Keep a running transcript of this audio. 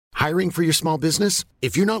Hiring for your small business?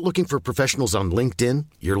 If you're not looking for professionals on LinkedIn,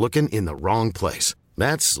 you're looking in the wrong place.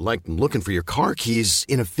 That's like looking for your car keys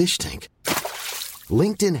in a fish tank.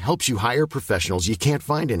 LinkedIn helps you hire professionals you can't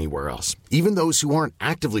find anywhere else, even those who aren't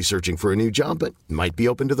actively searching for a new job but might be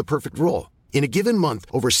open to the perfect role. In a given month,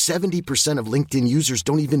 over 70% of LinkedIn users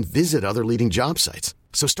don't even visit other leading job sites.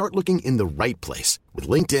 So start looking in the right place. With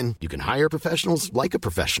LinkedIn, you can hire professionals like a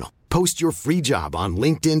professional. Post your free job on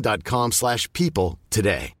linkedin.com/people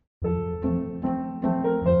today.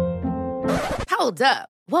 Hold up.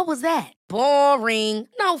 What was that? Boring.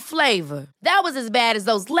 No flavor. That was as bad as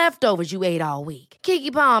those leftovers you ate all week.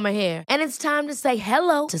 Keke Palmer here, and it's time to say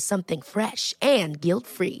hello to something fresh and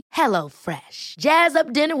guilt-free. Hello Fresh. Jazz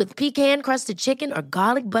up dinner with pecan-crusted chicken or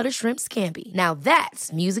garlic butter shrimp scampi. Now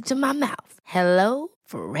that's music to my mouth. Hello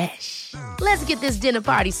Fresh. Let's get this dinner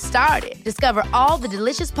party started. Discover all the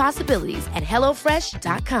delicious possibilities at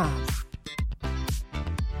hellofresh.com.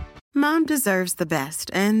 Mom deserves the best,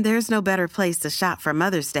 and there's no better place to shop for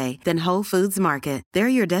Mother's Day than Whole Foods Market. They're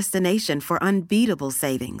your destination for unbeatable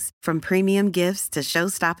savings, from premium gifts to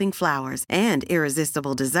show-stopping flowers and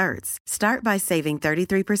irresistible desserts. Start by saving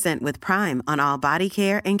 33% with Prime on all body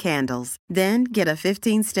care and candles. Then get a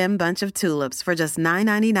 15-stem bunch of tulips for just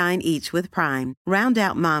 $9.99 each with Prime. Round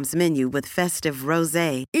out Mom's menu with festive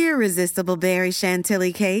rosé, irresistible berry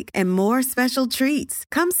chantilly cake, and more special treats.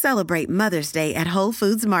 Come celebrate Mother's Day at Whole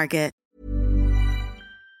Foods Market.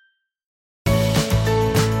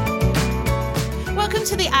 Welcome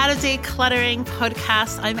to the Art of Decluttering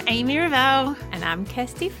podcast. I'm Amy Revell. And I'm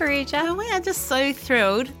Kirsty Farrugia. And we are just so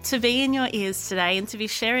thrilled to be in your ears today and to be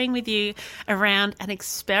sharing with you around an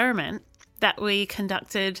experiment that we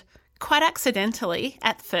conducted quite accidentally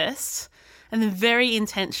at first and then very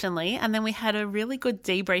intentionally. And then we had a really good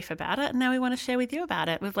debrief about it. And now we want to share with you about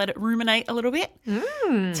it. We've let it ruminate a little bit.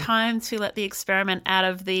 Time to let the experiment out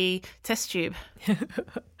of the test tube.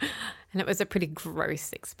 And it was a pretty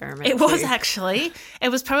gross experiment. It was actually. It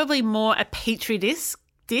was probably more a petri dish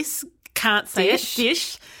than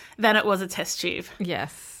it was a test tube.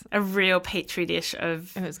 Yes. A real petri dish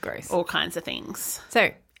of It was gross. all kinds of things. So,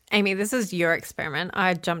 Amy, this is your experiment.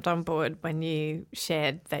 I jumped on board when you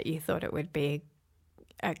shared that you thought it would be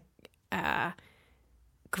a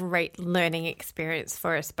great learning experience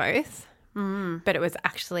for us both. But it was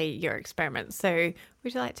actually your experiment. So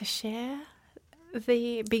would you like to share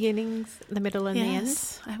the beginnings, the middle and the end?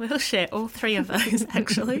 Yes, I will share all three of those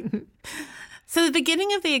actually. So the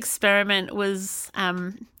beginning of the experiment was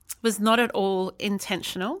not at all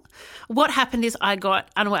intentional. What happened is I got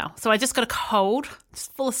unwell. So I just got a cold,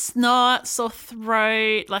 just full of snot, sore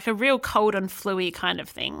throat, like a real cold and flu-y kind of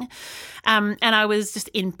thing. And I was just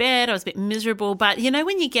in bed. I was a bit miserable. But you know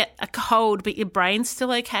when you get a cold but your brain's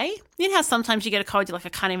still okay? You know how sometimes you get a cold, you're like, I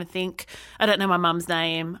can't even think. I don't know my mum's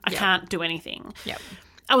name. I can't do anything. Yep.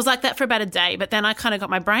 I was like that for about a day, but then I kind of got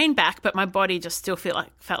my brain back, but my body just still felt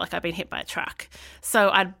like I'd been hit by a truck. So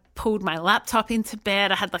I'd pulled my laptop into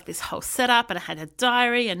bed. I had like this whole setup and I had a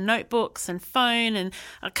diary and notebooks and phone and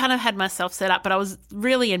I kind of had myself set up, but I was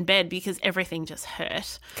really in bed because everything just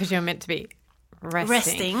hurt. Because you're meant to be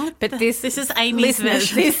resting. But this is Amy's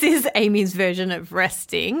version. This is Amy's version of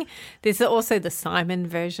resting. This is also the Simon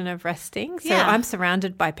version of resting. So I'm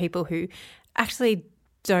surrounded by people who actually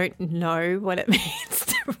don't know what it means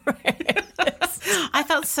to rest. I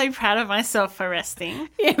felt so proud of myself for resting.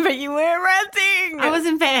 Yeah, but you weren't resting. I was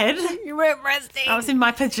in bed. You weren't resting. I was in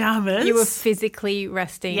my pajamas. You were physically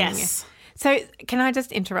resting. Yes. So can I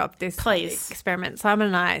just interrupt this Please. experiment? Simon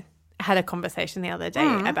and I had a conversation the other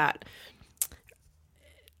day about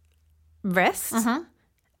rest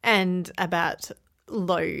and about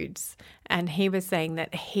loads. And he was saying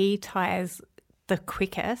that he tires the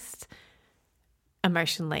quickest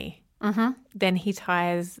emotionally. Then he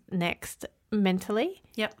tires next mentally.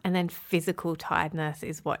 Yep. And then physical tiredness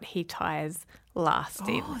is what he tires last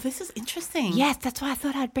in. Oh, this is interesting. Yes, that's why I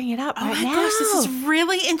thought I'd bring it up right my now. gosh, this is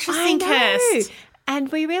really interesting, I know. Kirst.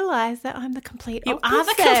 And we realised that I'm the complete You opposite. are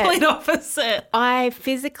the complete opposite. I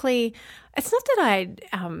physically, it's not that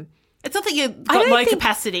It's not that you've got low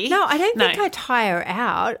capacity. No, I don't think I tire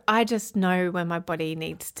out. I just know when my body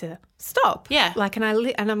needs to stop. Yeah. Like, and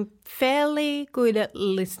I'm fairly good at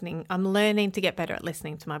listening. I'm learning to get better at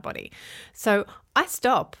listening to my body. So I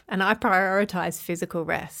stop and I prioritize physical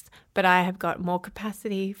rest, but I have got more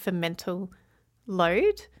capacity for mental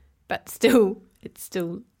load, but it's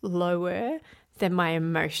still lower than my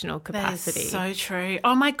emotional capacity. That is so true.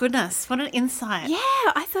 Oh my goodness, what an insight. Yeah,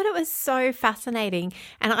 I thought it was so fascinating.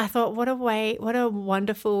 And I thought what a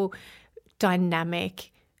wonderful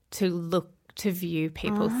dynamic to view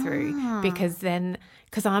people through, because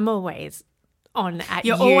I'm always on at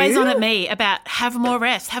You're you. always on at me about have more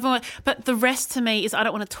rest, have more. But the rest to me is I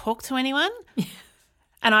don't want to talk to anyone.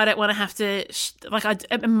 And I don't want to have to,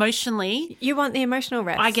 emotionally. You want the emotional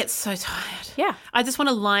rest. I get so tired. Yeah. I just want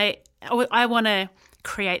to lie. I want to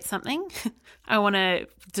create something. I want to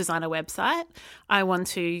design a website. I want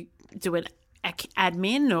to do an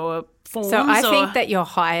admin or forms. So I think that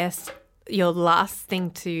your last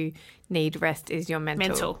thing to need rest is your mental.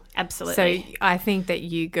 Mental, absolutely. So I think that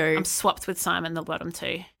you go. I'm swapped with Simon, the bottom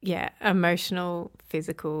two. Yeah, emotional,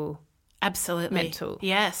 physical, absolutely. Mental.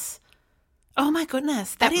 Yes. Oh my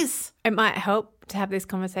goodness, that is. It might help to have this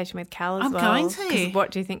conversation with Cal as I'm well. going to. 'Cause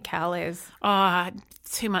what do you think Cal is? Oh,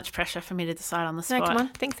 too much pressure for me to decide on the spot. No, come on,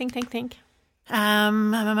 think.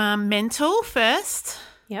 Mental first,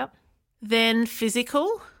 Yep. then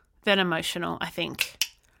physical, then emotional. I think.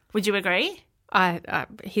 Would you agree?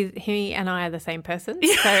 He and I are the same person.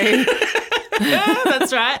 So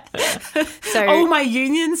That's right. So all my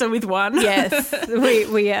unions are with one. yes,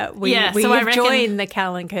 we Yeah, we so I have reckon- joined the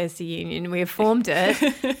Cal and Kirsty union. We have formed it,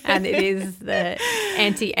 and it is the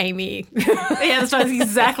anti-Amy. Yeah, that's right. It's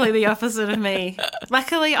exactly the opposite of me.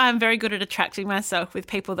 Luckily, I'm very good at attracting myself with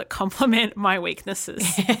people that complement my weaknesses.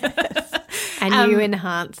 And you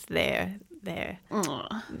enhance their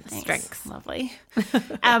Aw, thanks. strengths. Lovely.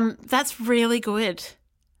 That's really good.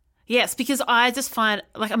 Yes, because I just find,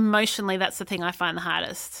 like, emotionally, that's the thing I find the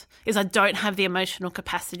hardest, is I don't have the emotional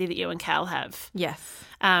capacity that you and Cal have. Yes.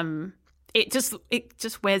 It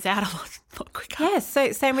just wears out a lot quicker. Yes.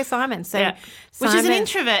 So same with Simon. So Yeah. Which is an Simon-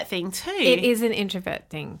 introvert thing too. It is an introvert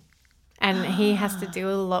thing. And he has to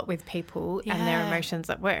deal a lot with people and their Yeah. emotions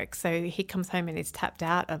at work. So he comes home and he's tapped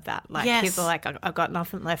out of that. Like Yes. he's like, I've got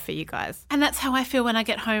nothing left for you guys. And that's how I feel when I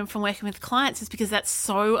get home from working with clients, is because that's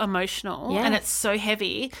so emotional and Yes. it's so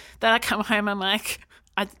heavy that I come home, I'm like,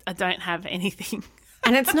 I don't have anything.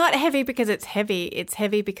 And it's not heavy because it's heavy. It's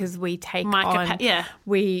heavy because we take Yeah,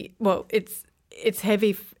 it's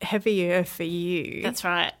heavier for you. that's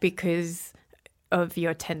right. Because of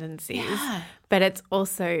your tendencies. Yeah. But it's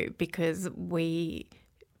also because we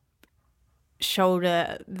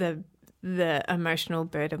shoulder the emotional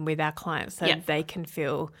burden with our clients so Yep. they can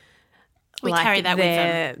feel We like carry that with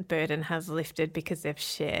their burden has lifted because they've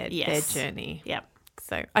shared Yes. their journey. Yep.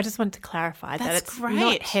 So I just wanted to clarify that That's it's great.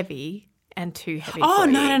 not heavy and too heavy Oh, for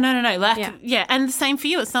no, you. no. Like, Yeah. yeah, and the same for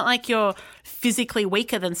you. It's not like you're physically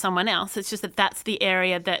weaker than someone else. It's just that that's the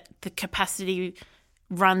area that the capacity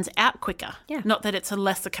runs out quicker. Yeah. Not that it's a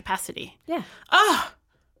lesser capacity. Yeah. Oh,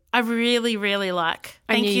 I really, really like.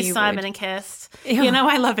 I Thank knew you, you Simon would. and Kirst. Yeah. You know,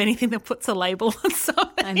 I love anything that puts a label on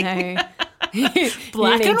something. I know. Black You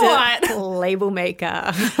need and to white. label maker.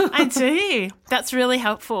 I do. That's really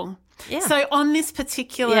helpful. Yeah. So on this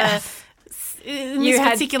particular, Yes. in You this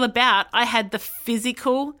had- particular bout, I had the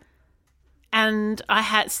physical, and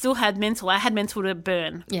I still had mental. I had mental to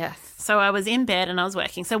burn. Yes. So I was in bed and I was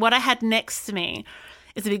working. So what I had next to me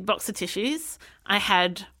is a big box of tissues. I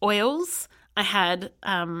had oils. I had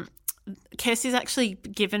Kirsty's actually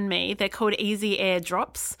given me, they're called Easy Air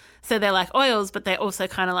Drops. So they're like oils, but they're also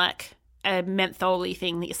kind of like a menthol-y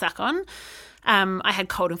thing that you suck on. I had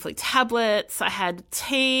cold and flu tablets. I had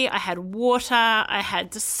tea. I had water. I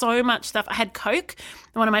had just so much stuff. I had Coke.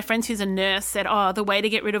 And one of my friends who's a nurse said, oh, the way to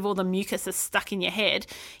get rid of all the mucus that's stuck in your head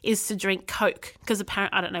is to drink Coke. Because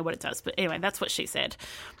apparently, I don't know what it does. But anyway, that's what she said.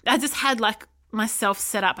 I just had like myself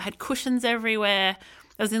set up. I had cushions everywhere.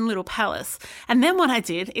 I was in a little palace. And then what I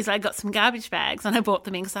did is I got some garbage bags and I brought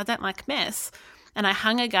them in because I don't like mess. And I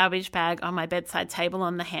hung a garbage bag on my bedside table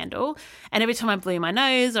on the handle. And every time I blew my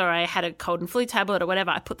nose or I had a cold and flu tablet or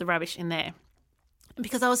whatever, I put the rubbish in there.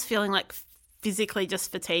 Because I was feeling like physically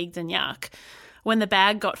just fatigued and yuck. When the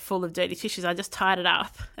bag got full of dirty tissues, I just tied it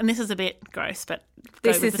up. And this is a bit gross, but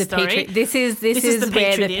This go is with the story. petri. This is the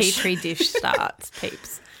where petri the dish. petri dish starts,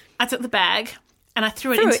 peeps. I took the bag and I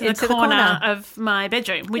threw it Threw into it the into the corner corner. of my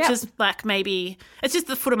bedroom, which Yep. is like maybe, it's just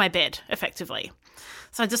the foot of my bed, effectively.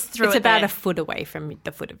 So I just threw It's it about there. a foot away from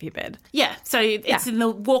the foot of your bed. Yeah, so it's Yeah. in the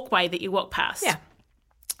walkway that you walk past. Yeah.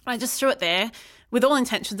 I just threw it there with all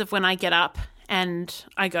intentions of when I get up and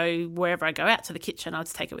I go wherever I go out to the kitchen, I'll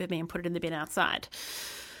just take it with me and put it in the bin outside.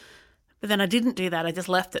 But then I didn't do that. I just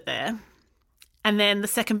left it there. And then the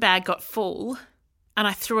second bag got full and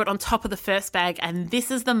I threw it on top of the first bag. And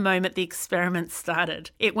this is the moment the experiment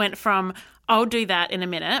started. It went from, I'll do that in a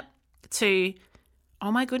minute, to,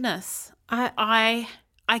 oh my goodness, I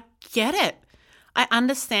get it. I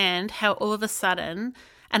understand how all of a sudden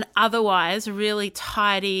an otherwise really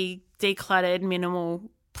tidy, decluttered, minimal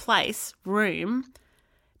room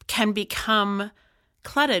can become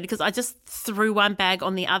cluttered because I just threw one bag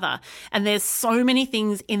on the other. And there's so many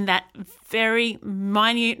things in that very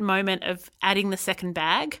minute moment of adding the second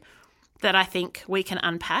bag that I think we can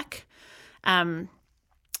unpack.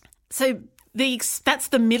 So that's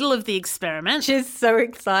the middle of the experiment. She's so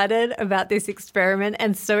excited about this experiment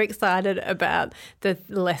and so excited about the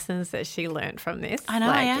lessons that she learned from this. I know,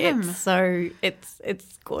 I am.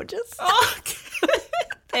 It's gorgeous. Oh,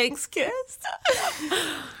 thanks, Kirst.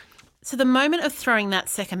 So the moment of throwing that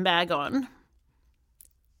second bag on,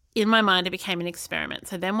 in my mind, it became an experiment.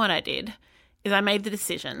 So then what I did is I made the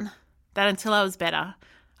decision that until I was better,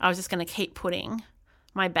 I was just going to keep putting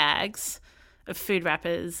my bags of food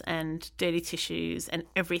wrappers and dirty tissues and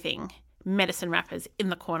everything, medicine wrappers, in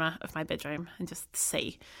the corner of my bedroom and just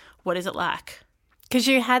see what is it like. Because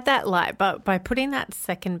you had that light, but by putting that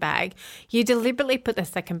second bag, you deliberately put the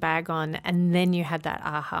second bag on and then you had that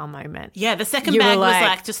aha moment. Yeah, the second bag was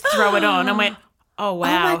like, just throw it on and went, oh, wow.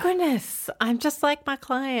 Oh, my goodness. I'm just like my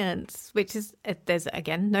clients, which is, there's,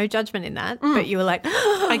 again, no judgment in that. But you were like,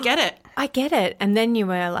 I get it. I get it. And then you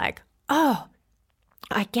were like, oh,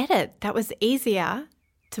 I get it. That was easier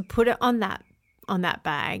to put it on that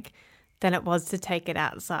bag than it was to take it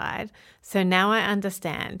outside. So now I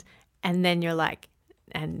understand. And then you're like,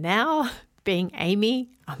 and now, being Amy,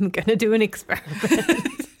 I'm going to do an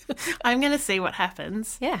experiment. I'm going to see what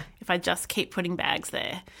happens. Yeah. If I just keep putting bags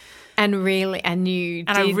there. I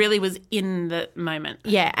really was in the moment.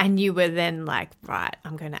 Yeah, and you were then like, right,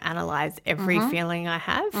 I'm going to analyze every feeling I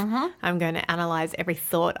have. I'm going to analyze every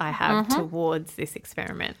thought I have towards this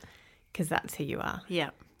experiment because that's who you are. Yeah.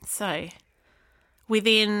 So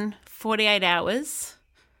within 48 hours,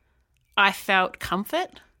 I felt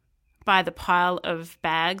comfort by the pile of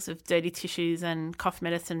bags of dirty tissues and cough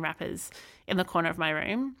medicine wrappers in the corner of my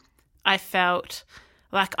room. I felt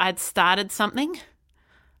like I'd started something.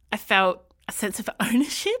 I felt a sense of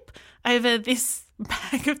ownership over this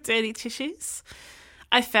bag of dirty tissues.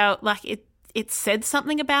 I felt like it said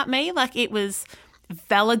something about me, like it was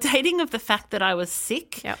validating of the fact that I was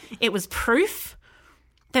sick. Yep. It was proof.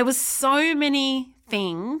 There was so many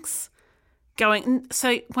things going.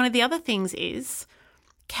 So one of the other things is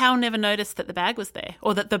Cal never noticed that the bag was there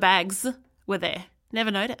or that the bags were there.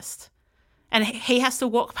 Never noticed. And he has to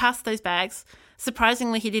walk past those bags.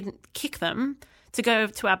 Surprisingly, he didn't kick them to go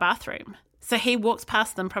to our bathroom. So he walked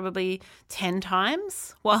past them probably 10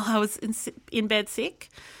 times while I was in bed sick.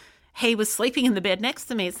 He was sleeping in the bed next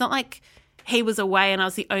to me. It's not like he was away and I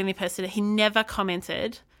was the only person. He never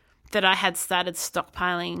commented that I had started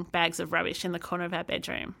stockpiling bags of rubbish in the corner of our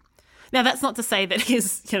bedroom. Now, that's not to say that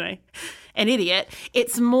he's, an idiot.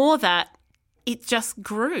 It's more that it just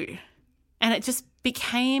grew and it just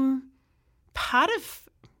became part of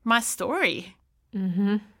my story.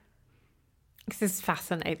 Mm-hmm. This is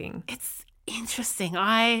fascinating. It's interesting.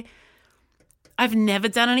 I've never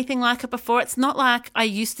done anything like it before. It's not like I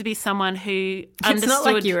used to be someone who understood. It's not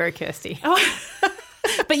like you were, Kirsty. Oh,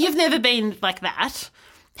 but you've never been like that,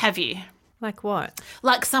 have you? Like what?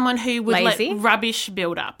 Like someone who would Lazy? let rubbish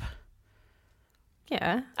build up.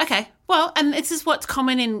 Yeah. Okay. Well, and this is what's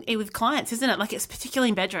common in with clients, isn't it? Like it's particularly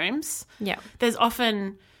in bedrooms. Yeah. There's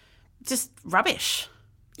often just rubbish.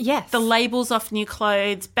 Yes. The labels off new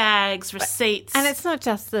clothes, bags, receipts. And it's not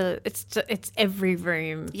just it's every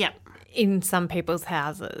room. Yeah. In some people's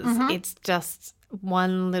houses. It's just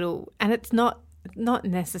one little, and it's not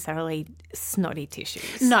necessarily snotty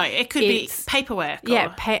tissues. No, it could be paperwork.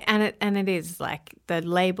 Yeah, and it is like the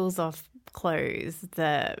labels off clothes,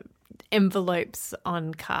 the envelopes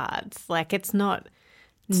on cards. Like it's not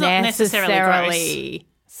necessarily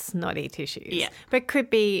snotty tissues. Yeah. But could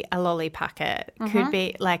be a lolly packet. Could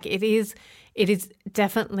be like it is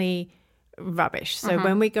definitely rubbish. So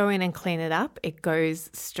when we go in and clean it up, it goes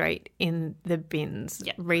straight in the bins,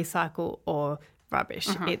 recycle or rubbish.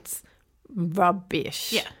 It's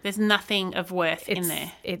rubbish. Yeah, there's nothing of worth in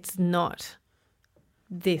there. It's not,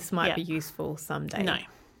 this might be useful someday. No.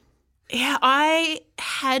 Yeah, I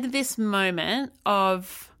had this moment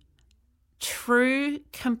of true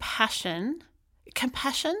compassion,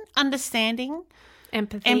 understanding,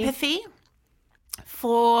 empathy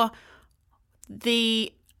for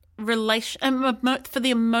the for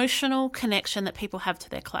the emotional connection that people have to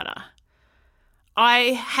their clutter. I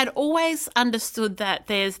had always understood that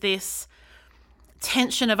there's this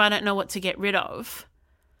tension of I don't know what to get rid of,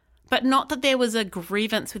 but not that there was a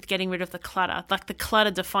grievance with getting rid of the clutter. Like the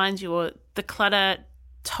clutter defines you, or the clutter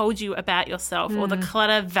told you about yourself, or the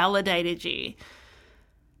clutter validated you.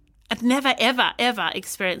 I'd never, ever, ever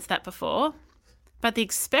experienced that before, but the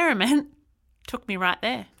experiment took me right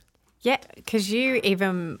there. Yeah, because you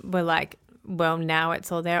even were like, well, now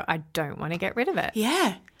it's all there. I don't want to get rid of it.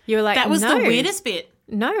 Yeah. You were like, that was no, the weirdest bit.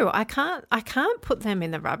 No, I can't put them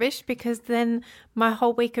in the rubbish because then my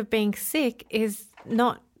whole week of being sick is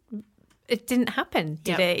not, it didn't happen.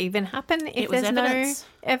 Did it even happen if was there's evidence.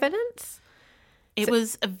 no evidence? It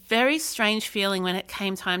was a very strange feeling when it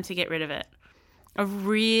came time to get rid of it. A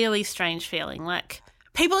really strange feeling. Like,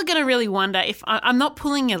 people are going to really wonder if I'm not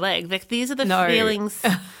pulling your leg. Like, these are the feelings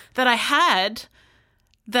that I had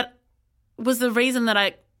that was the reason that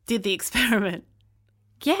I did the experiment.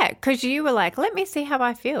 Yeah, because you were like, let me see how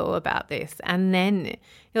I feel about this. And then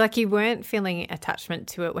you weren't feeling attachment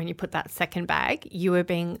to it when you put that second bag. You were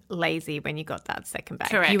being lazy when you got that second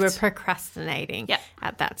bag. Correct. You were procrastinating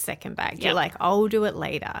at that second bag. Yep. You're like, I'll do it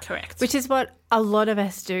later. Correct. Which is what a lot of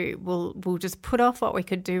us do. We'll just put off what we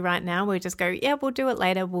could do right now. We'll just go, yeah, we'll do it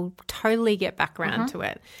later. We'll totally get back around to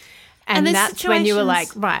it. And that's when you were like,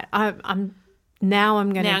 right, I'm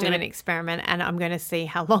going to do an experiment and I'm going to see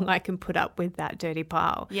how long I can put up with that dirty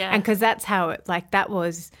pile. Yeah. And because that's how it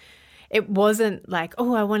wasn't like,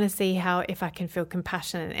 oh, I want to see if I can feel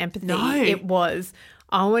compassion and empathy. No. It was,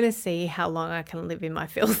 I want to see how long I can live in my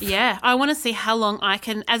filth. Yeah. I want to see how long I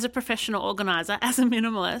can, as a professional organizer, as a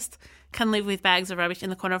minimalist, can live with bags of rubbish in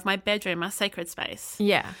the corner of my bedroom, my sacred space.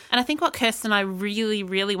 Yeah. And I think what Kirsten and I really,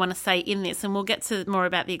 really want to say in this, and we'll get to more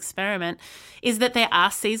about the experiment, is that there are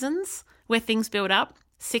seasons where things build up,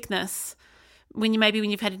 sickness, when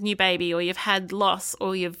you've had a new baby or you've had loss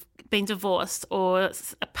or you've been divorced or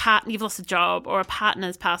you've lost a job or a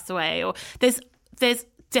partner's passed away, or there's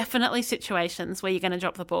definitely situations where you're going to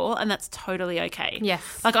drop the ball, and that's totally okay.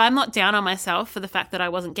 Yes. Like, I'm not down on myself for the fact that I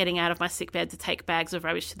wasn't getting out of my sickbed to take bags of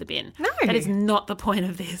rubbish to the bin. No. That is not the point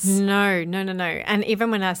of this. No. And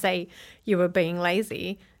even when I say you were being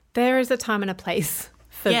lazy, there is a time and a place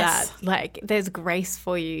for that. Like, there's grace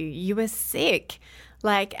for you. You were sick.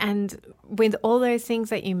 Like, and with all those things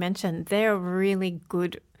that you mentioned, there are really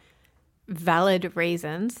good, valid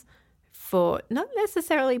reasons for not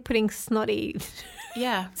necessarily putting snotty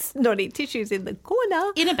tissues in the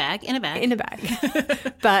corner. In a bag.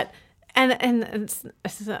 But, and it's,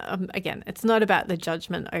 again, it's not about the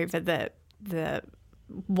judgment over the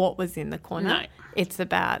what was in the corner. No. It's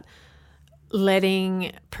about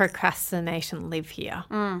letting procrastination live here.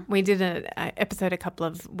 We did an episode a couple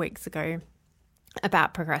of weeks ago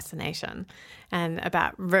about procrastination and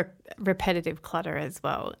about repetitive clutter as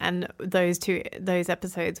well. And those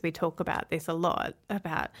episodes, we talk about this a lot,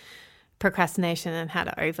 about procrastination and how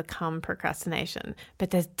to overcome procrastination. But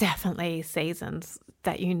there's definitely seasons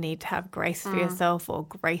that you need to have grace for yourself or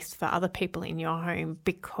grace for other people in your home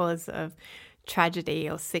because of tragedy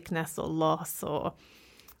or sickness or loss or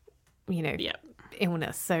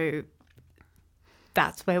illness. So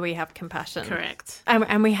that's where we have compassion. Correct.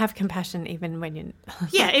 And we have compassion even when you're...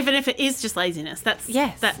 Yeah, even if it is just laziness. That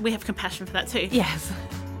we have compassion for that too. Yes.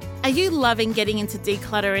 Are you loving getting into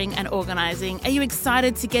decluttering and organising? Are you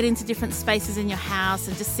excited to get into different spaces in your house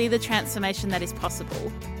and just see the transformation that is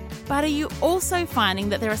possible? But are you also finding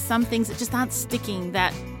that there are some things that just aren't sticking,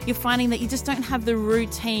 that you're finding that you just don't have the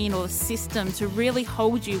routine or the system to really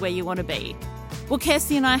hold you where you want to be? Well,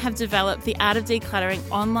 Kirsty and I have developed the Art of Decluttering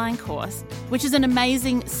online course, which is an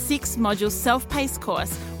amazing 6-module self-paced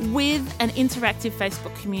course with an interactive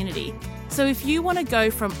Facebook community. So if you want to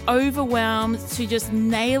go from overwhelmed to just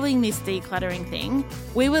nailing this decluttering thing,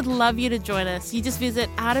 we would love you to join us. You just visit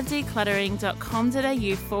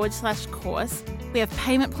artofdecluttering.com.au/course. We have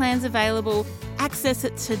payment plans available. Access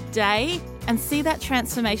it today and see that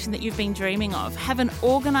transformation that you've been dreaming of. Have an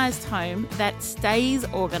organised home that stays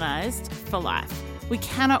organised for life. We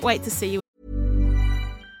cannot wait to see you.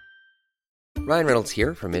 Ryan Reynolds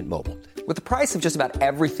here from Mint Mobile. With the price of just about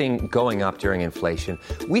everything going up during inflation,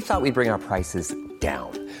 we thought we'd bring our prices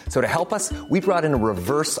down. So to help us, we brought in a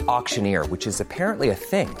reverse auctioneer, which is apparently a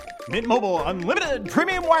thing. Mint Mobile Unlimited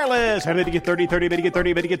Premium Wireless. How to get 30, 30, bit to get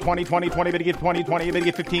 30, bit to get 20, 20, 20, bit to get 20, 20, bit to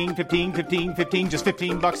get 15, 15, 15, 15, just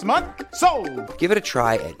 $15 a month? Sold! Give it a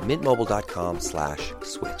try at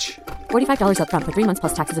mintmobile.com/switch. $45 up front for 3 months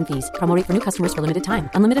plus taxes and fees. Promo rate for new customers for limited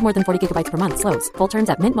time. Unlimited more than 40 gigabytes per month. Slows full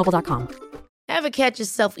terms at mintmobile.com. Ever catch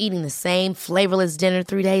yourself eating the same flavorless dinner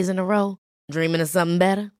 3 days in a row? Dreaming of something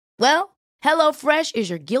better? Well, HelloFresh is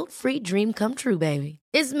your guilt-free dream come true, baby.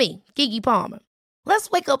 It's me, Keke Palmer. Let's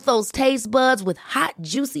wake up those taste buds with hot,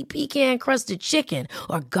 juicy pecan-crusted chicken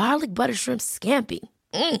or garlic butter shrimp scampi.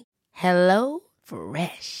 Hello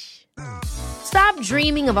Fresh. Stop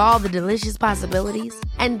dreaming of all the delicious possibilities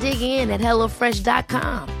and dig in at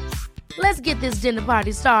HelloFresh.com. Let's get this dinner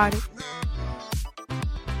party started.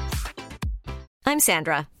 I'm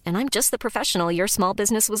Sandra, and I'm just the professional your small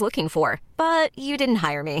business was looking for. But you didn't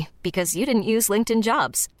hire me because you didn't use LinkedIn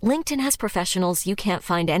Jobs. LinkedIn has professionals you can't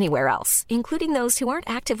find anywhere else, including those who aren't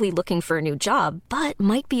actively looking for a new job, but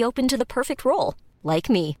might be open to the perfect role, like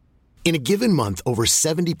me. In a given month, over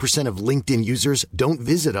 70% of LinkedIn users don't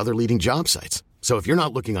visit other leading job sites. So if you're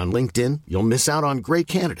not looking on LinkedIn, you'll miss out on great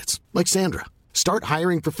candidates like Sandra. Start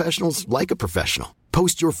hiring professionals like a professional.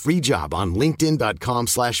 Post your free job on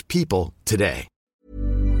linkedin.com/people today.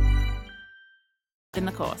 In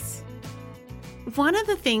the course. One of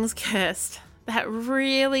the things, Kirst, that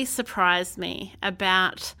really surprised me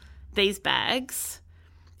about these bags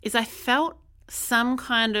is I felt some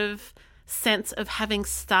kind of sense of having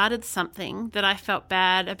started something that I felt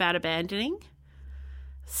bad about abandoning.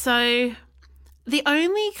 So the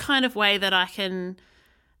only kind of way that I can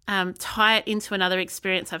tie it into another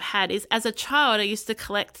experience I've had is as a child, I used to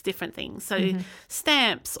collect different things. So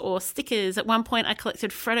stamps or stickers. At one point, I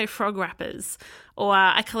collected Freddo frog wrappers, or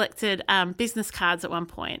I collected business cards at one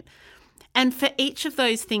point. And for each of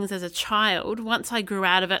those things as a child, once I grew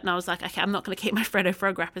out of it and I was like, okay, I'm not going to keep my Freddo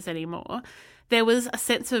frog wrappers anymore, there was a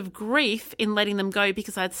sense of grief in letting them go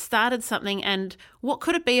because I'd started something and what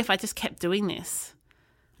could it be if I just kept doing this?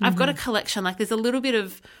 I've got a collection. Like there's a little bit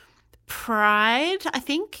of pride, I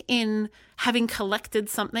think, in having collected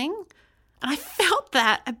something. And I felt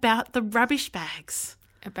that about the rubbish bags.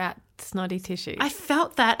 About snotty tissues. I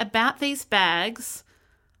felt that about these bags.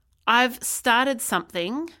 I've started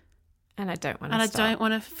something. And I don't want to stop. And I don't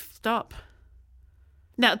want to stop.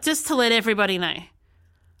 Now, just to let everybody know,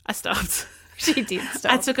 I stopped. She did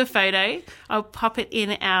stop. I took a photo. I'll pop it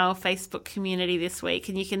in our Facebook community this week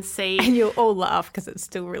and you can see. And you'll all laugh because it's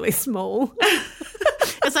still really small.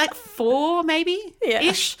 It's like 4 maybe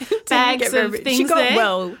ish bags of things She got there.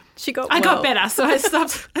 well. I got better, so I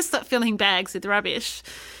stopped filling bags with rubbish.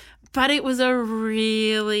 But it was a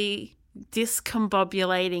really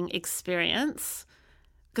discombobulating experience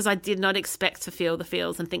because I did not expect to feel the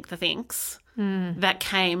feels and think the thinks that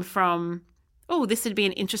came from, oh, this would be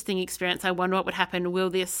an interesting experience. I wonder what would happen.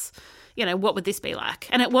 Will this, what would this be like?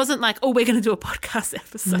 And it wasn't like, oh, we're going to do a podcast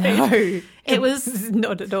episode. No. It was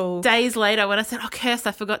not at all. Days later when I said, oh, Kirst,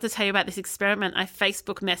 I forgot to tell you about this experiment. I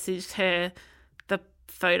Facebook messaged her the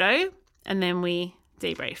photo and then we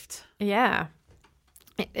debriefed. Yeah.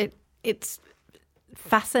 It's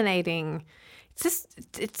fascinating.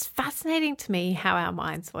 It's fascinating to me how our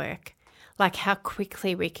minds work, like how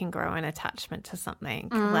quickly we can grow an attachment to something.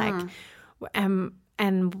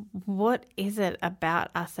 And what is it about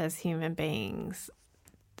us as human beings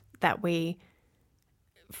that we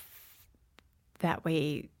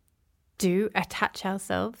do attach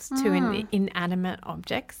ourselves to inanimate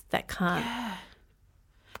objects that can't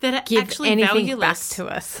that are give actually anything valueless back to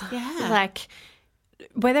us? Yeah. Like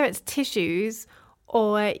whether it's tissues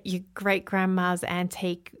or your great-grandma's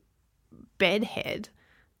antique bed head,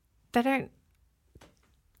 they don't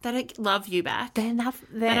love you back. They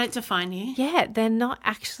don't define you. Yeah, they're not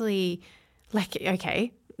actually like,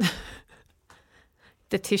 okay,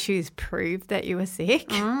 the tissues prove that you were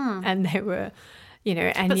sick and they were,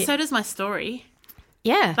 and so does my story.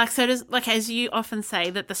 Yeah. Like as you often say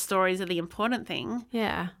that the stories are the important thing.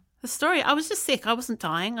 Yeah. The story, I was just sick. I wasn't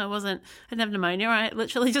dying. I didn't have pneumonia. I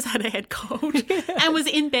literally just had a head cold and was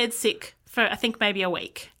in bed sick for I think maybe a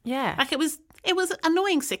week. Yeah. Like it was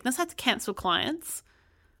annoying sickness. I had to cancel clients,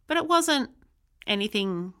 but it wasn't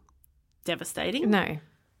anything devastating. No.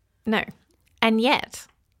 And yet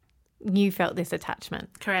you felt this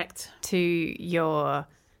attachment. Correct. To your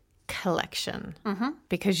collection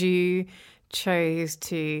because you chose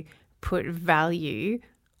to put value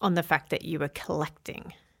on the fact that you were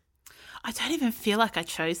collecting. I don't even feel like I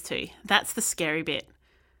chose to. That's the scary bit.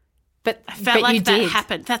 But I felt like you that did.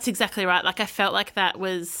 happened. That's exactly right. Like I felt like that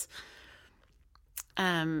was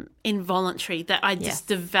involuntary, that I just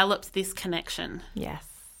developed this connection. Yes.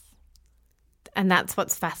 And that's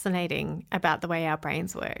what's fascinating about the way our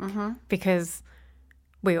brains work because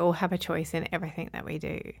we all have a choice in everything that we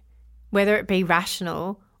do, whether it be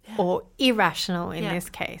rational or irrational in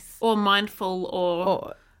this case. Or mindful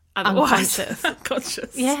or otherwise.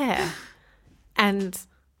 Unconscious. Yeah. And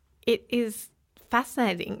it is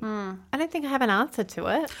fascinating. I don't think I have an answer to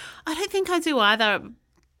it. I don't think I do either.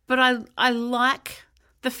 But I like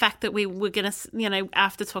the fact that we were going to,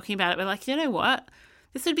 after talking about it, we're like, you know what?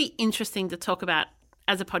 This would be interesting to talk about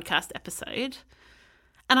as a podcast episode.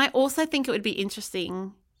 And I also think it would be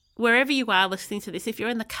interesting wherever you are listening to this, if you're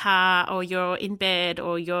in the car or you're in bed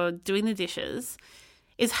or you're doing the dishes,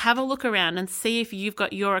 is have a look around and see if you've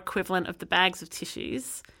got your equivalent of the bags of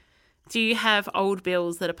tissues. Do you have old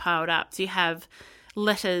bills that are piled up? Do you have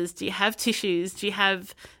letters? Do you have tissues? Do you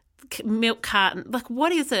have milk carton? Like,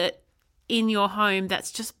 what is it in your home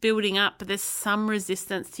that's just building up, but there's some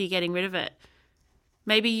resistance to you getting rid of it?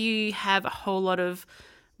 Maybe you have a whole lot of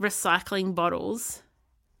recycling bottles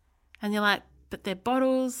and you're like, but they're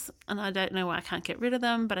bottles and I don't know why I can't get rid of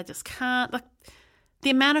them, but I just can't. Like, the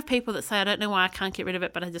amount of people that say, I don't know why I can't get rid of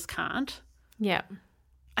it, but I just can't. Yeah.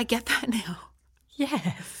 I get that now.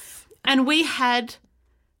 Yes. And we had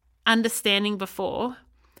understanding before,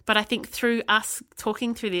 but I think through us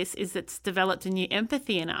talking through this is it's developed a new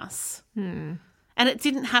empathy in us. And it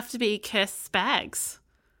didn't have to be Kirst's bags.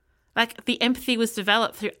 Like, the empathy was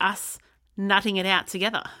developed through us nutting it out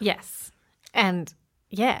together. Yes. And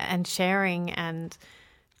sharing and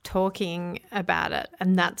talking about it.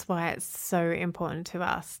 And that's why it's so important to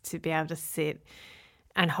us to be able to sit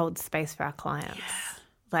and hold space for our clients. Yeah.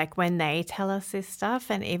 Like, when they tell us this stuff,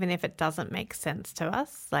 and even if it doesn't make sense to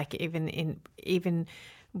us, like even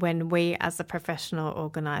when we as a professional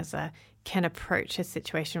organizer can approach a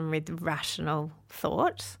situation with rational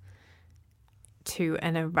thought to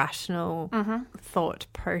an irrational thought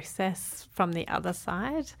process from the other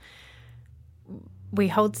side, we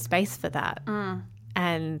hold space for that.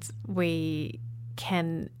 And we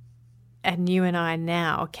can, and you and I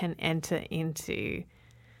now can enter into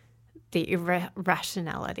the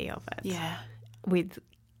irrationality of it. Yeah. With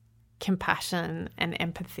compassion and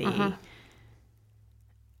empathy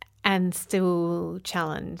and still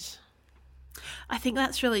challenge. I think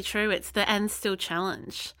that's really true. It's the and still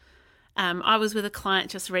challenge. I was with a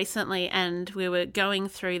client just recently and we were going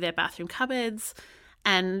through their bathroom cupboards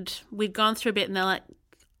and we'd gone through a bit and they're like,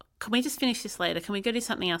 can we just finish this later? Can we go do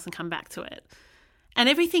something else and come back to it? And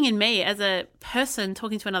everything in me as a person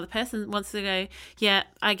talking to another person wants to go, yeah,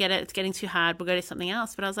 I get it. It's getting too hard. We'll go do something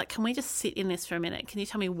else. But I was like, can we just sit in this for a minute? Can you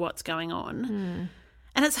tell me what's going on?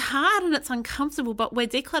 And it's hard and it's uncomfortable, but we're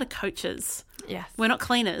declutter coaches. Yes. We're not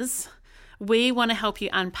cleaners. We want to help you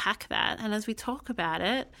unpack that. And as we talk about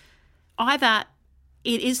it, either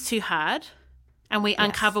it is too hard and we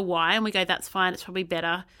uncover why and we go, that's fine. It's probably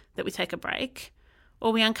better that we take a break.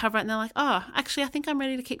 Or we uncover it and they're like, oh, actually, I think I'm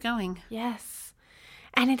ready to keep going. Yes.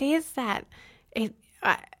 And it is that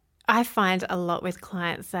I find a lot with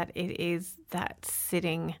clients that it is that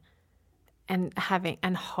sitting and having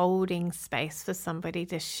and holding space for somebody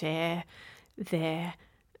to share their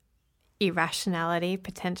irrationality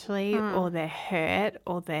potentially or their hurt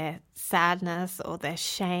or their sadness or their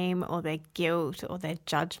shame or their guilt or their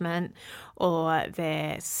judgment or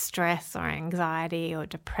their stress or anxiety or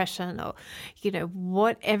depression or, you know,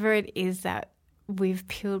 whatever it is that we've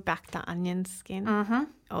peeled back the onion skin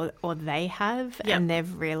or they have and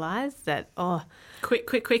they've realised that, quick,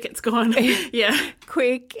 it's gone.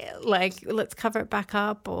 Quick, like, let's cover it back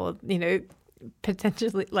up or, you know,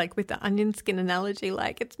 potentially, like with the onion skin analogy,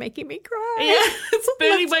 like, it's making me cry. Yeah, it's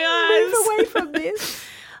burning my eyes. Move away from this.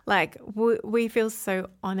 Like, we feel so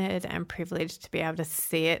honoured and privileged to be able to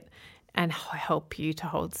see it and help you to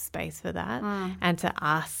hold space for that and to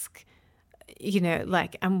ask, you know,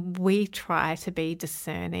 like, and we try to be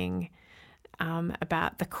discerning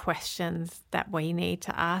about the questions that we need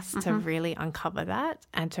to ask to really uncover that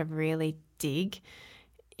and to really dig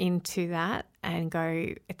into that and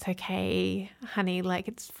go, it's okay, honey, like,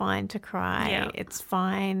 it's fine to cry. Yeah. It's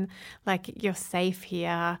fine. Like, you're safe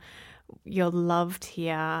here. You're loved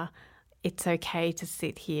here. It's okay to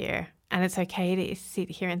sit here. And it's okay to sit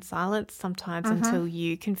here in silence sometimes until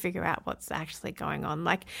you can figure out what's actually going on.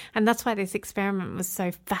 Like, and that's why this experiment was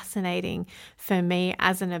so fascinating for me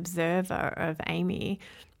as an observer of Amy,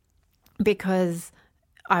 because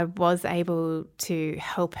I was able to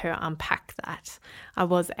help her unpack that. I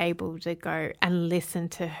was able to go and listen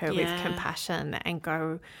to her with compassion and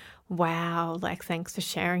go, wow, like, thanks for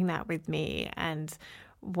sharing that with me. And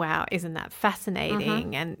wow, isn't that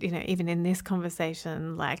fascinating? And, you know, even in this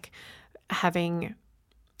conversation, like, having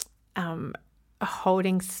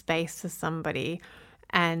holding space for somebody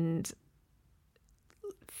and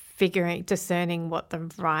discerning what the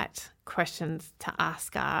right questions to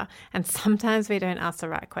ask are. And sometimes we don't ask the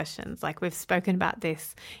right questions. Like, we've spoken about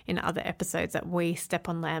this in other episodes, that we step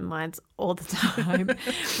on landmines all the time.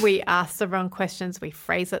 We ask the wrong questions, we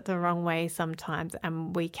phrase it the wrong way sometimes,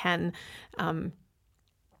 and we can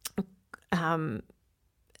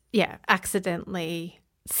accidentally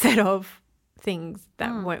set off things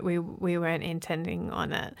that we weren't intending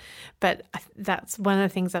on it. But that's one of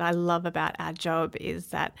the things that I love about our job, is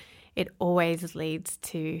that it always leads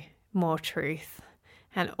to more truth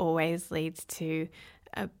and always leads to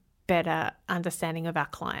a better understanding of our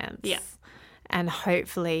clients. Yeah. And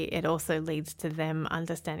hopefully it also leads to them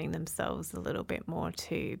understanding themselves a little bit more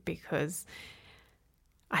too, because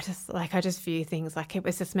I just view things like it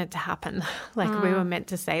was just meant to happen. Like we were meant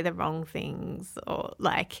to say the wrong things, or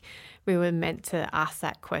like we were meant to ask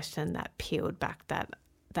that question that peeled back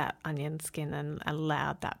that onion skin and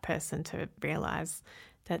allowed that person to realize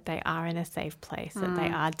that they are in a safe place, that they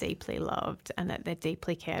are deeply loved, and that they're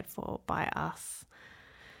deeply cared for by us.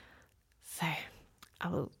 So I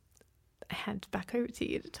will hand back over to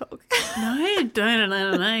you to talk. No, don't.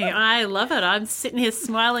 I love it. I'm sitting here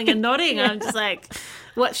smiling and nodding. I'm just like,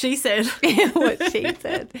 what she said. What she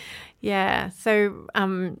said. Yeah. So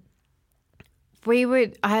I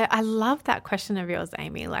love that question of yours,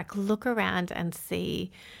 Amy. Like, look around and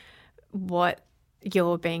see what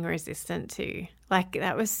you're being resistant to. Like,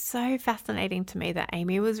 that was so fascinating to me that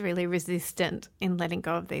Amy was really resistant in letting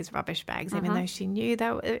go of these rubbish bags, even though she knew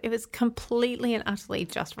that it was completely and utterly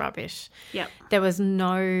just rubbish. Yep. There was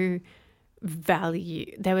no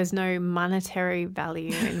value. There was no monetary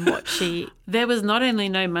value in what she... There was not only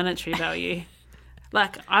no monetary value,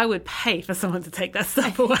 like I would pay for someone to take that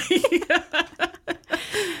stuff away.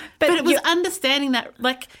 But it was understanding that,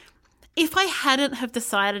 like, if I hadn't have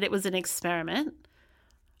decided it was an experiment,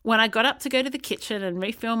 when I got up to go to the kitchen and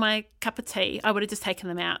refill my cup of tea, I would have just taken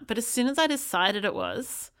them out. But as soon as I decided it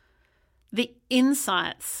was, the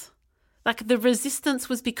insights, like the resistance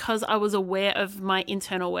was because I was aware of my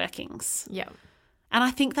internal workings. Yeah. And I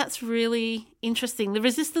think that's really interesting. The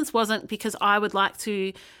resistance wasn't because I've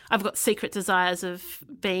got secret desires of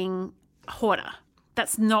being a hoarder.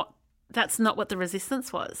 That's not what the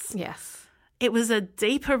resistance was. Yes. It was a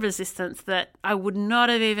deeper resistance that I would not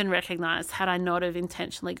have even recognized had I not have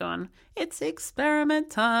intentionally gone, it's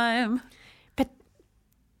experiment time. But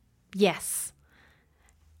yes.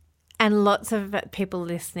 And lots of people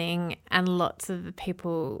listening and lots of the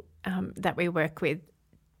people that we work with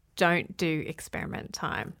don't do experiment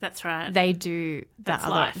time. That's right. They do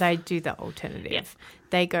life. They do the alternative. Yep.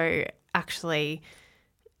 They go, actually,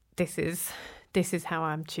 this is how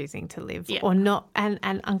I'm choosing to live, or not, and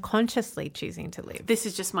unconsciously choosing to live. This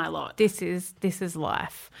is just my lot. This is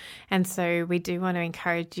life. And so we do want to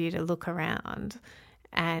encourage you to look around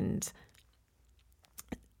and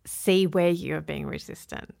see where you're being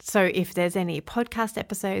resistant. So if there's any podcast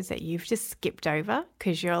episodes that you've just skipped over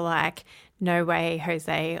because you're like, no way,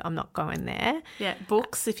 Jose, I'm not going there. Yeah,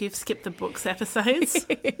 books, if you've skipped the books episodes,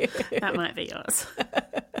 that might be yours.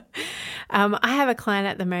 I have a client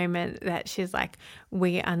at the moment that she's like,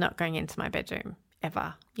 we are not going into my bedroom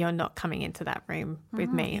ever. You're not coming into that room with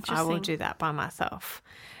me. I will do that by myself.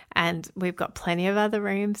 And we've got plenty of other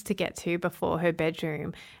rooms to get to before her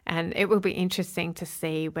bedroom. And it will be interesting to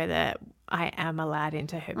see whether I am allowed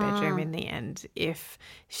into her bedroom in the end, if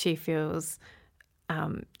she feels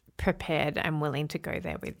prepared and willing to go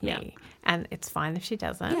there with me. And it's fine if she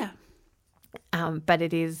doesn't. Yeah. But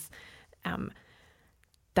it is,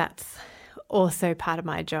 that's also part of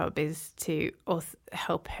my job, is to also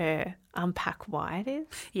help her unpack why it is.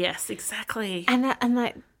 Yes, exactly. And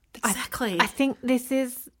like, exactly. I think this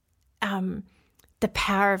is the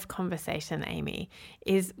power of conversation, Amy,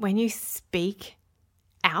 is when you speak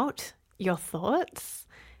out your thoughts,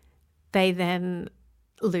 they then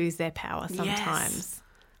lose their power sometimes. Yes.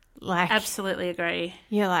 Like, absolutely agree.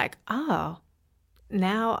 You're like, oh,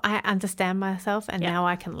 now I understand myself and now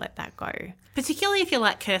I can let that go. Particularly if you're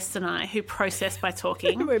like Kirsten and I, who process by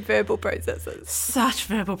talking. We're verbal processors. Such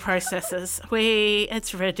verbal processors.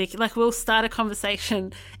 It's ridiculous. Like, we'll start a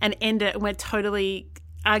conversation and end it and we're totally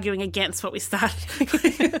arguing against what we started.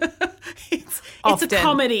 It's a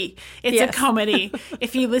comedy. It's a comedy.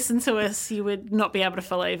 If you listen to us, you would not be able to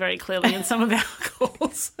follow very clearly in some of our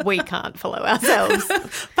calls. We can't follow ourselves.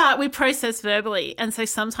 But we process verbally. And so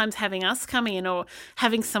sometimes having us come in or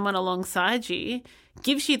having someone alongside you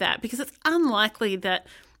gives you that, because it's unlikely that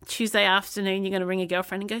Tuesday afternoon you're going to ring a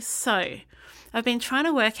girlfriend and go, so I've been trying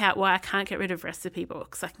to work out why I can't get rid of recipe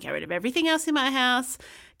books. I can get rid of everything else in my house.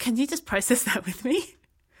 Can you just process that with me?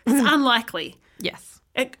 It's unlikely. Yes.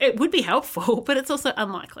 It would be helpful, but it's also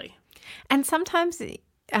unlikely. And sometimes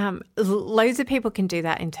loads of people can do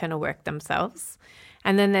that internal work themselves.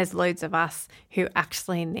 And then there's loads of us who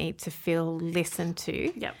actually need to feel listened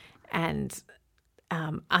to and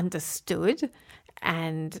understood.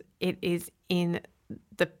 And it is in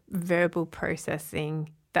the verbal processing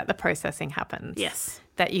that the processing happens. Yes.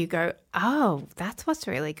 That you go, oh, that's what's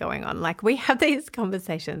really going on. Like, we have these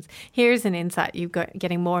conversations. Here's an insight. You've got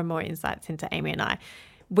getting more and more insights into Amy and I.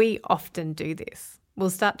 We often do this.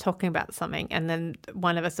 We'll start talking about something and then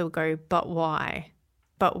one of us will go, but why?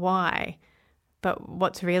 But why? But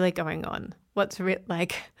what's really going on?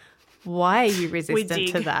 Why are you resistant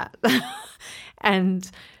to that? And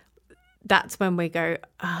that's when we go,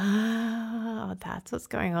 oh, that's what's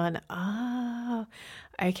going on. Oh,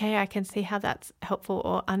 okay, I can see how that's helpful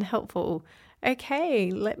or unhelpful.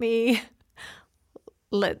 Okay,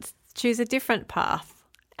 let's choose a different path.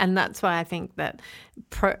 And that's why I think that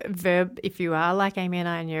if you are like Amy and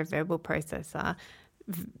I and you're a verbal processor,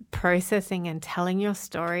 processing and telling your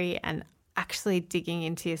story and actually digging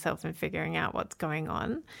into yourself and figuring out what's going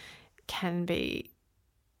on can be,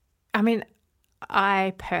 I mean,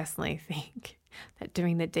 I personally think that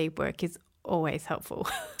doing the deep work is always helpful.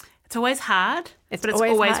 It's always hard, but it's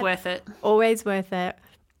always hard, worth it. Always worth it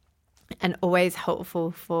and always helpful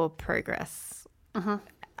for progress. Mm-hmm.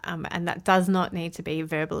 And that does not need to be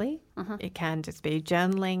verbally. Mm-hmm. It can just be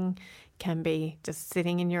journaling, can be just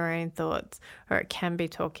sitting in your own thoughts, or it can be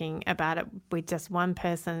talking about it with just one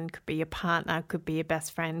person. Could be your partner, could be your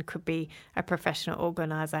best friend, could be a professional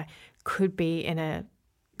organizer, could be in a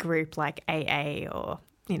group like AA, or,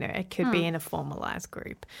 you know, it could be in a formalized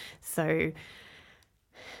group. So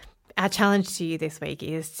our challenge to you this week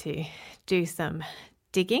is to do some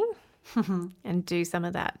digging and do some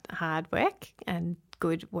of that hard work and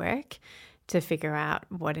good work to figure out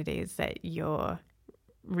what it is that you're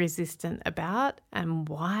resistant about and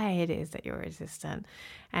why it is that you're resistant.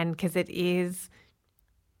 And because it is,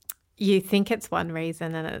 you think it's one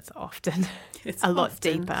reason and it's often a lot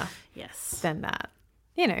deeper than that.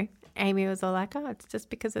 You know, Amy was all like, oh, it's just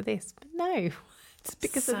because of this. But no, it's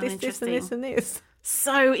because of this, this and this and this.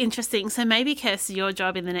 So interesting. So maybe, Kirsty, your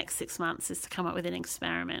job in the next 6 months is to come up with an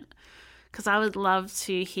experiment. Because I would love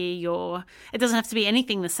to hear it doesn't have to be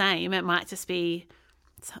anything the same. It might just be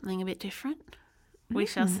something a bit different. We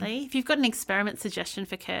shall see. If you've got an experiment suggestion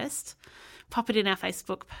for Kirst, pop it in our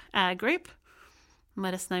Facebook group and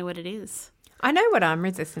let us know what it is. I know what I'm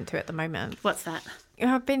resistant to at the moment. What's that?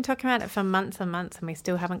 I've been talking about it for months and months and we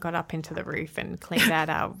still haven't got up into the roof and cleaned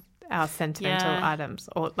out our sentimental items.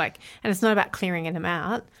 And it's not about clearing them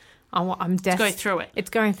out. I'm It's going through it. It's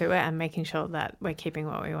going through it and making sure that we're keeping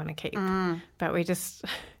what we want to keep. But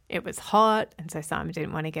it was hot, and so Simon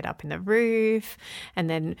didn't want to get up in the roof. And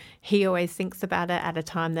then he always thinks about it at a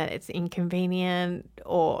time that it's inconvenient,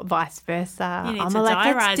 or vice versa. I'm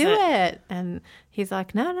like, let's do it. And he's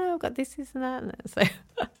like, no, I've got this and that. And so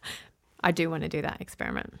I do want to do that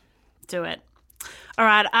experiment. Do it. All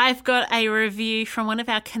right, I've got a review from one of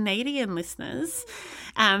our Canadian listeners.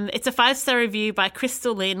 It's a 5-star review by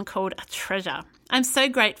Crystal Lynn called A Treasure. I'm so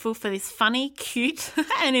grateful for this funny, cute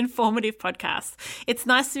and informative podcast. It's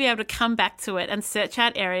nice to be able to come back to it and search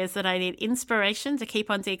out areas that I need inspiration to keep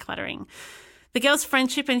on decluttering. The girls'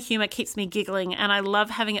 friendship and humour keeps me giggling, and I love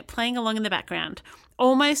having it playing along in the background.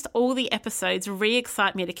 Almost all the episodes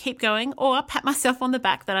re-excite me to keep going or pat myself on the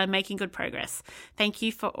back that I'm making good progress. Thank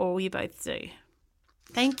you for all you both do.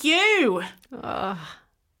 Thank you. Oh,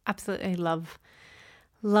 absolutely love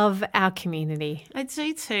our community. I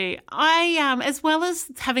do too. I, as well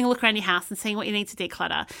as having a look around your house and seeing what you need to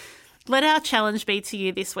declutter, let our challenge be to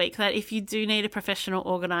you this week that if you do need a professional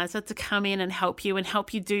organiser to come in and help you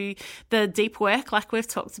do the deep work like we've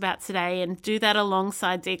talked about today and do that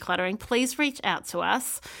alongside decluttering, please reach out to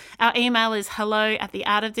us. Our email is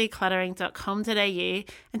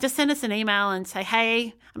hello@theartofdecluttering.com.au, and just send us an email and say,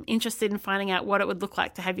 hey, I'm interested in finding out what it would look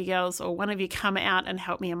like to have you girls or one of you come out and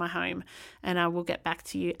help me in my home, and I will get back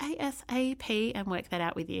to you ASAP and work that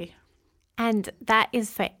out with you. And that is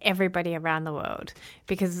for everybody around the world,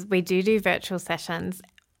 because we do virtual sessions,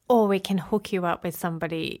 or we can hook you up with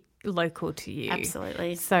somebody local to you.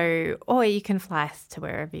 Absolutely. So, or you can fly us to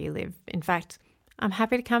wherever you live. In fact, I'm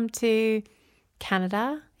happy to come to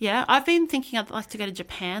Canada. Yeah, I've been thinking I'd like to go to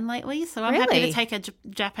Japan lately, so I'm happy to take a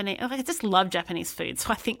Japanese. I just love Japanese food,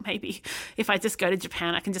 so I think maybe if I just go to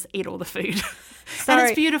Japan, I can just eat all the food. And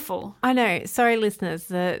it's beautiful. I know. Sorry, listeners.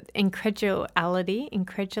 The incredulous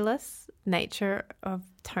nature of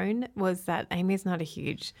tone was that Amy's not a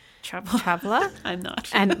huge traveller. I'm not.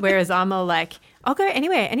 And whereas I'm all like, I'll go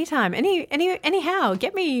anywhere, anytime, anyhow,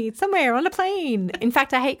 get me somewhere on a plane. In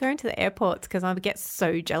fact, I hate going to the airports because I would get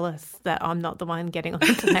so jealous that I'm not the one getting on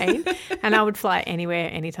the plane. And I would fly anywhere,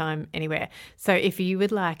 anytime, anywhere. So if you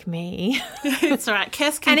would like me. It's all right.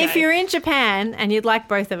 Kes can And go. if you're in Japan and you'd like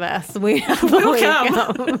both of us, we'll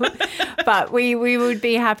come. But we would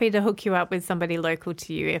be happy to hook you up with somebody local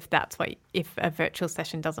to you if a virtual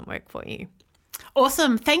session doesn't work for you.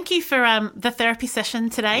 Awesome. Thank you for the therapy session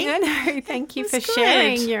today. No, thank you for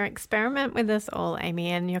sharing your experiment with us all, Amy,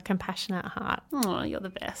 and your compassionate heart. Oh, you're the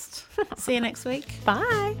best. See you next week.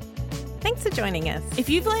 Bye. Thanks for joining us. If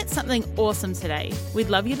you've learnt something awesome today, we'd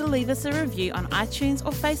love you to leave us a review on iTunes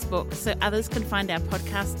or Facebook so others can find our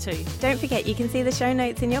podcast too. Don't forget you can see the show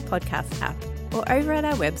notes in your podcast app. or over at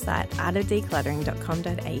our website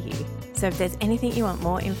artofdecluttering.com.au. So if there's anything you want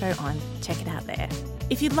more info on, check it out there.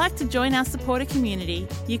 If you'd like to join our supporter community,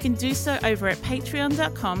 you can do so over at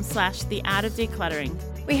patreon.com/theartofdecluttering.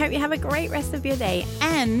 We hope you have a great rest of your day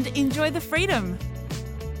And enjoy the freedom.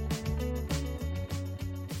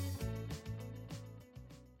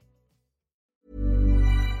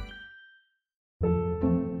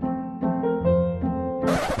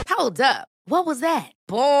 Hold up. What was that?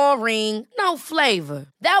 Boring. No flavor.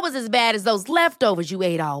 That was as bad as those leftovers you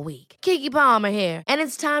ate all week. Keke Palmer here, and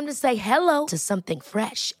it's time to say hello to something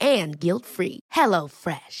fresh and guilt-free. Hello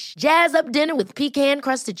Fresh. Jazz up dinner with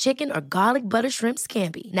pecan-crusted chicken or garlic butter shrimp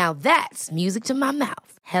scampi. Now that's music to my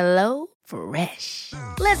mouth. Hello Fresh.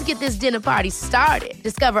 Let's get this dinner party started.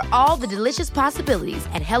 Discover all the delicious possibilities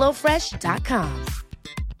at hellofresh.com.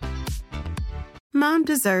 Mom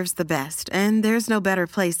deserves the best, and there's no better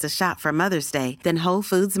place to shop for Mother's Day than Whole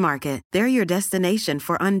Foods Market. They're your destination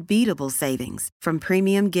for unbeatable savings, from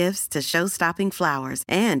premium gifts to show-stopping flowers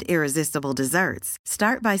and irresistible desserts.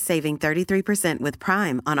 Start by saving 33% with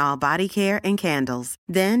Prime on all body care and candles.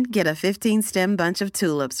 Then get a 15-stem bunch of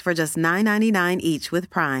tulips for just $9.99 each with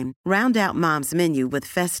Prime. Round out Mom's menu with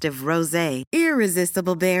festive rosé,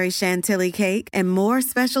 irresistible berry chantilly cake, and more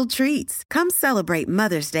special treats. Come celebrate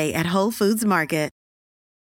Mother's Day at Whole Foods Market.